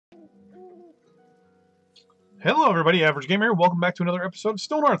Hello everybody, Average Gamer here. Welcome back to another episode of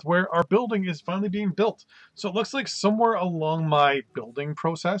Stonehearth, where our building is finally being built. So it looks like somewhere along my building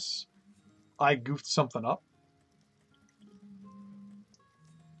process, I goofed something up.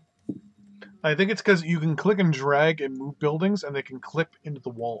 I think it's because you can click and drag and move buildings, and they can clip into the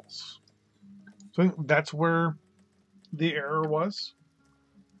walls. So I think that's where the error was.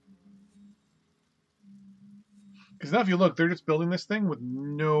 Because now if you look, they're just building this thing with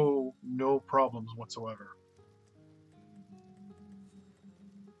no problems whatsoever.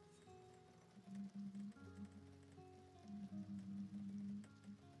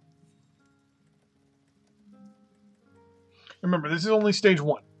 Remember, this is only stage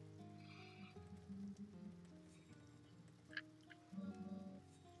 1.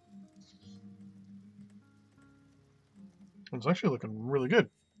 It's actually looking really good.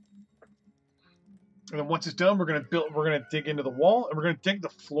 And then once it's done, we're gonna dig into the wall, and we're gonna dig the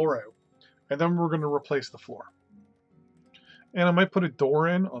floor out. And then we're gonna replace the floor. And I might put a door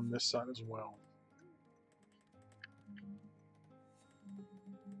in on this side as well.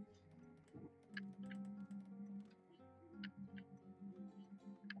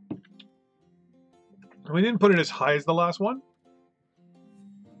 We didn't put it as high as the last one.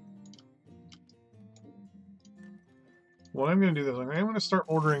 What I'm going to do is I'm going to start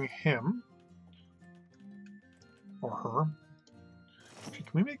ordering him or her. Actually,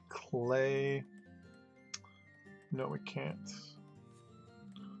 can we make clay? No, we can't.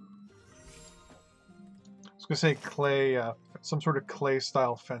 I was going to say clay, some sort of clay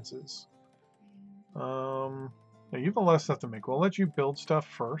style fences. Now you have a lot of stuff to make. We'll let you build stuff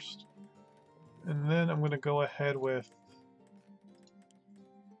first. And then I'm going to go ahead with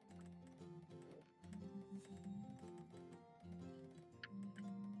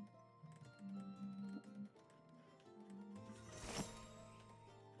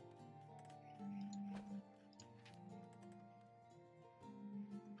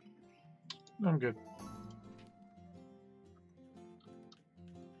I'm good.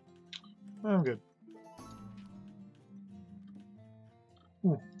 I'm good.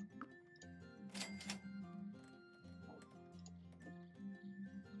 Ooh.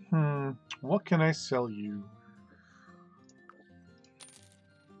 What can I sell you?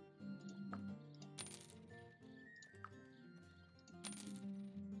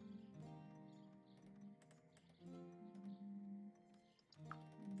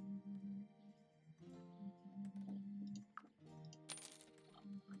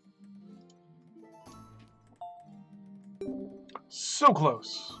 So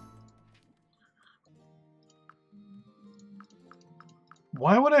close.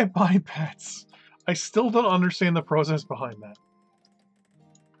 Why would I buy pets? I still don't understand the process behind that.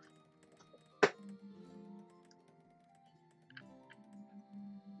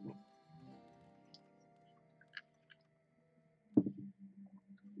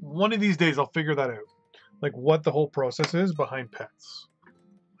 One of these days I'll figure that out. Like what the whole process is behind pets.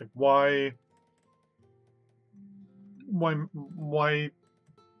 Like why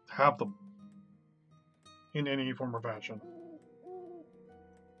have them in any form or fashion?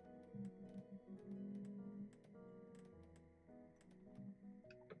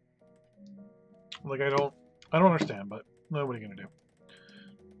 Like I don't understand, but what are you gonna do?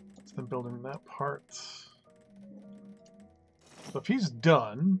 It's them building that part. So if he's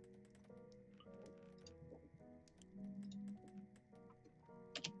done,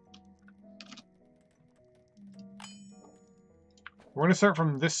 we're gonna start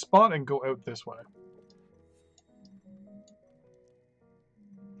from this spot and go out this way.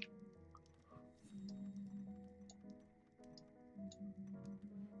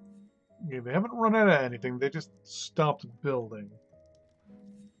 Okay, they haven't run out of anything, they just stopped building.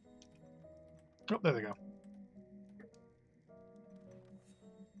 Oh, there they go.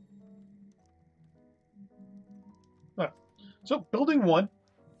 Ah, so, building 1.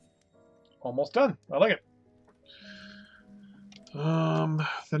 Almost done. I like it.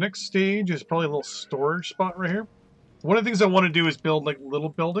 The next stage is probably a little storage spot right here. One of the things I want to do is build like little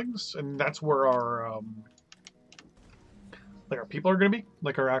buildings, and that's where our like our people are going to be,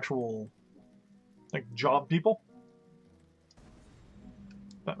 like our actual like job people.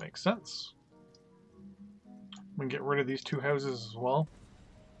 That makes sense. We can get rid of these 2 houses as well.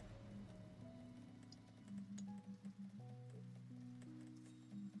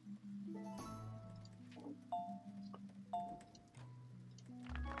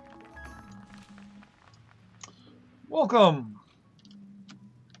 Welcome!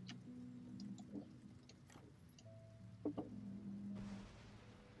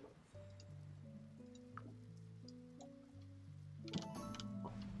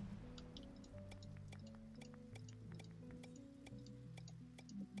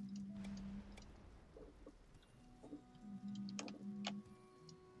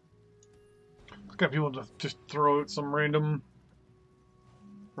 got people to just throw out some random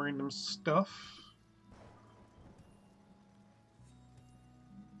stuff.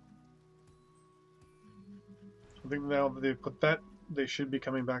 I think now that they've put that, they should be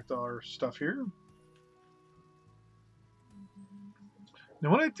coming back to our stuff here.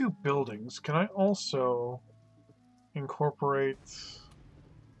 Now, when I do buildings, can I also incorporate...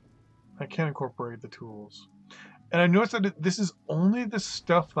 I can incorporate the tools. And I noticed that this is only the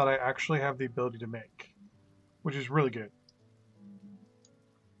stuff that I actually have the ability to make, which is really good.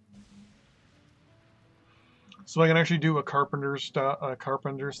 So I can actually do a carpenter's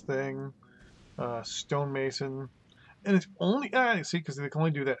thing, stonemason, and it's only see, because they can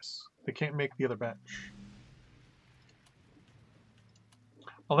only do this. They can't make the other bench.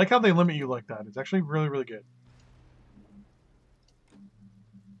 I like how they limit you like that. It's actually really, really good.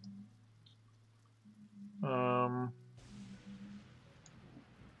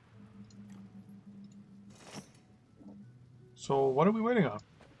 So what are we waiting on?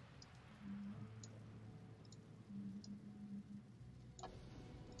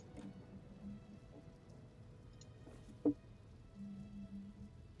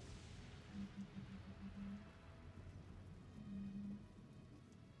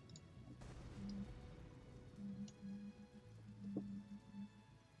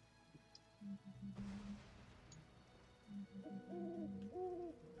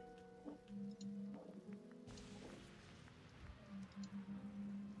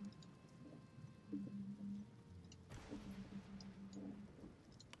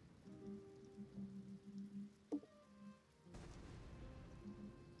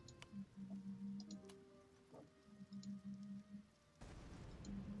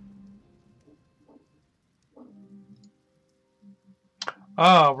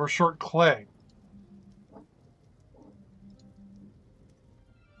 Ah, we're short clay.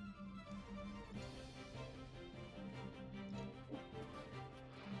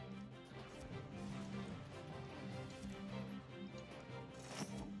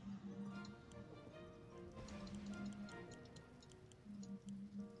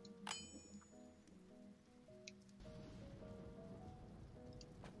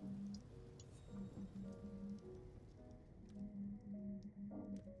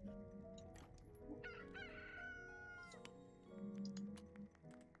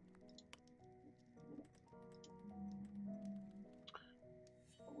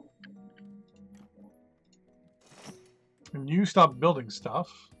 And you stop building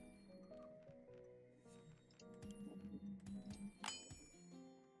stuff.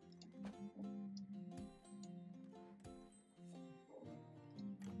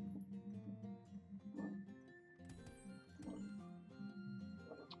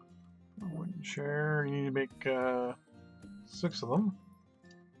 Wooden chair. You need to make 6 of them.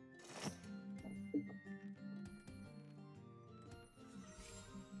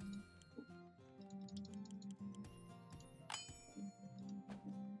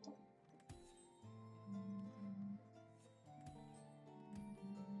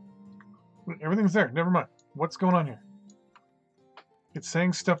 Everything's there. Never mind. What's going on here? It's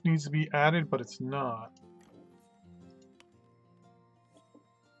saying stuff needs to be added, but it's not.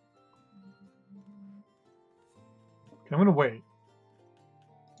 Okay, I'm going to wait.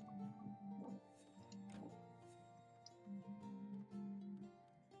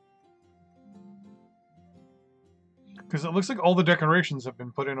 Because it looks like all the decorations have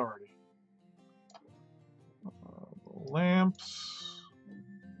been put in already. Lamps.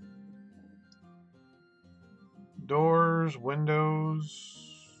 Doors,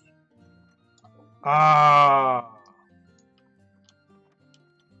 windows. Ah.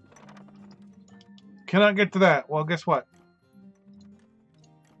 Cannot get to that. Well, guess what?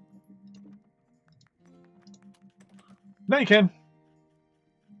 Now you can.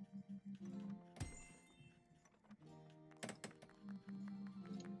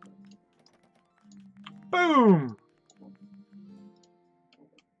 Boom.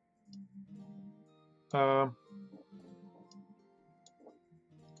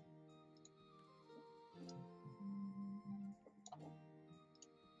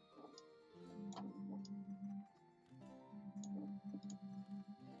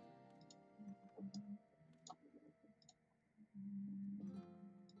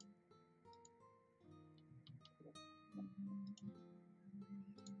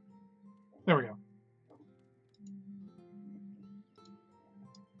 There we go. All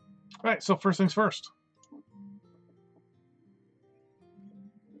right, so first things first.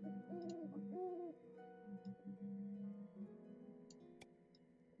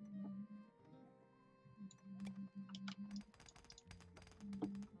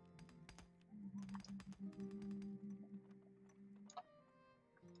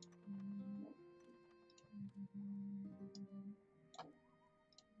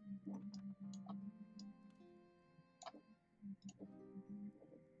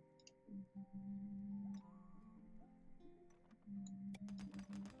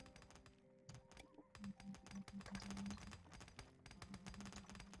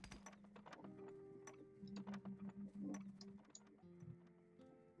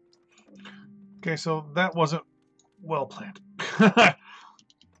 Okay, so that wasn't well planned.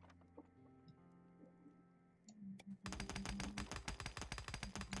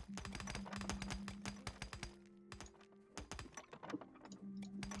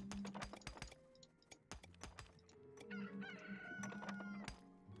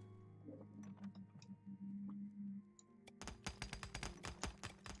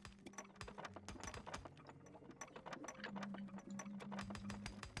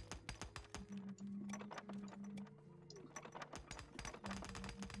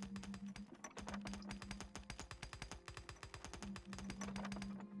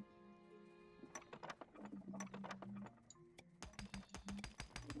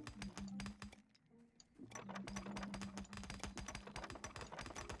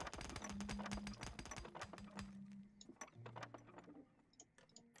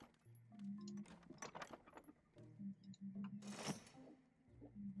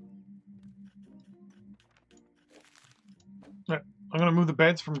 Right, I'm going to move the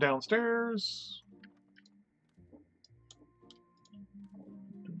beds from downstairs.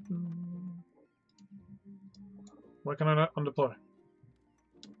 Why can I not undeploy?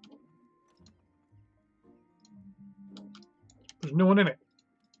 There's no one in it.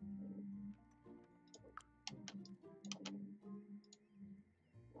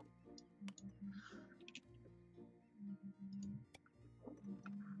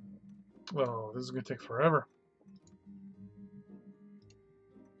 Oh, this is going to take forever.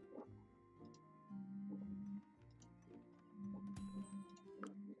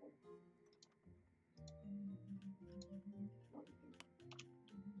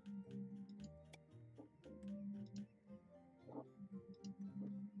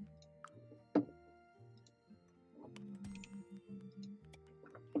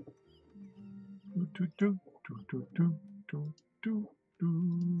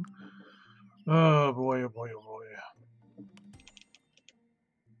 Oh boy, oh boy, oh boy.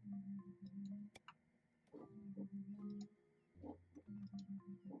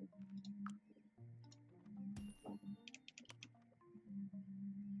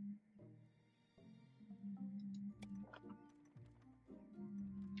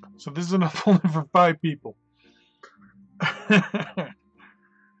 So this is enough only for 5 people.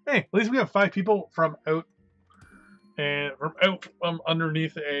 Hey, at least we have 5 people from out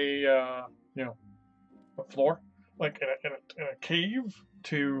underneath a a floor, like in a cave,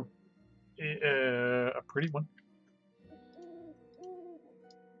 to a pretty one.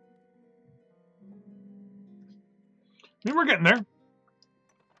 I mean, we're getting there.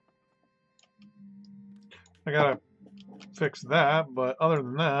 I gotta fix that, but other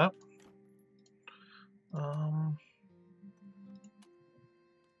than that,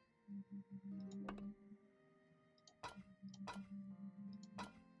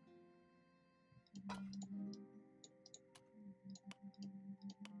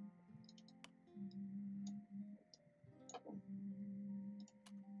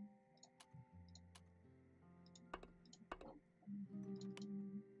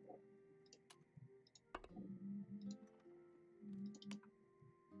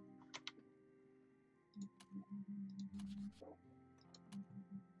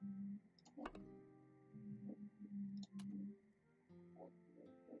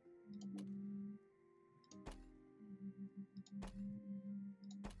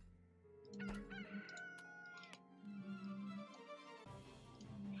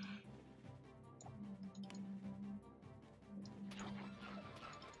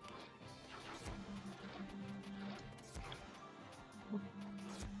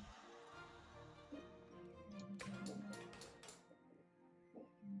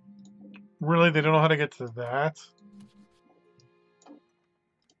 really, they don't know how to get to that.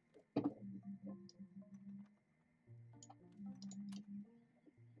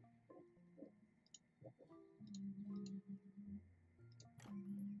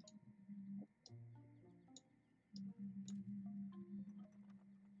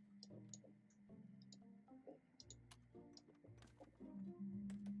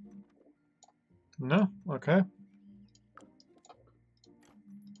 No? Okay.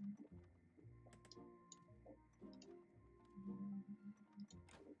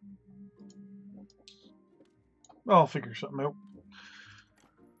 I'll figure something out.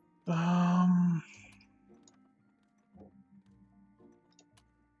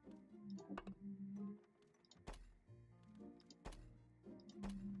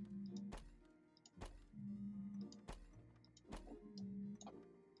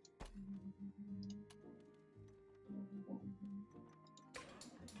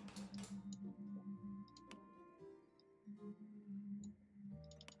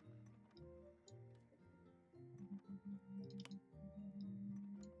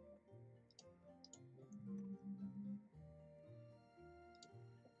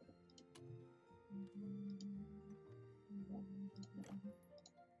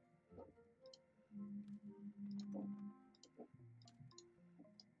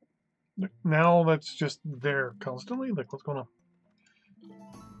 Now that's just there constantly? Like, what's going on?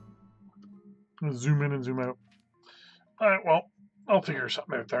 Zoom in and zoom out. Alright, well, I'll figure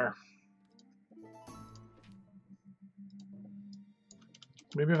something out there.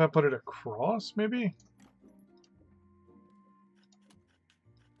 Maybe if I put it across, maybe?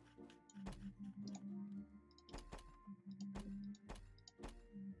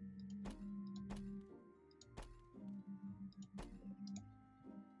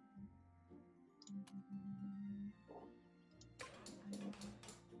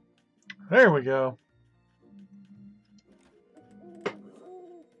 There we go.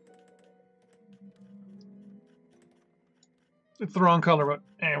 It's the wrong color, but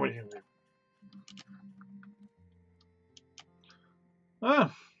what are you gonna do?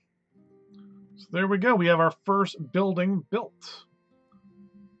 Ah. So there we go. We have our first building built.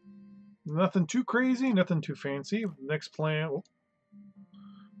 Nothing too crazy, nothing too fancy. Next plan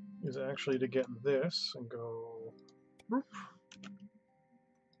is actually to get this and go. Whoop.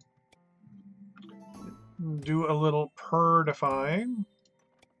 Do a little purdifying.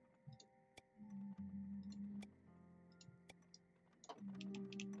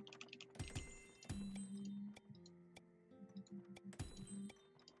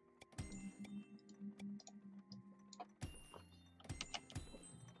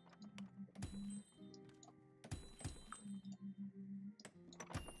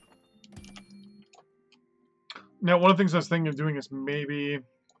 Now, one of the things I was thinking of doing is maybe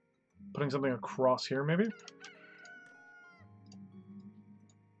putting something across here, maybe?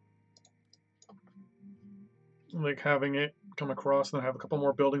 Like having it come across and then have a couple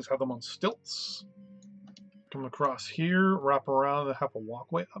more buildings, have them on stilts. Come across here, wrap around, and have a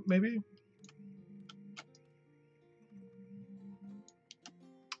walkway up, maybe?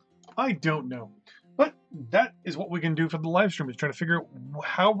 I don't know. But that is what we can do for the live stream, is trying to figure out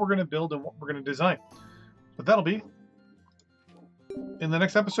how we're going to build and what we're going to design. But that'll be in the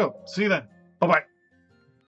next episode. See you then. Bye-bye.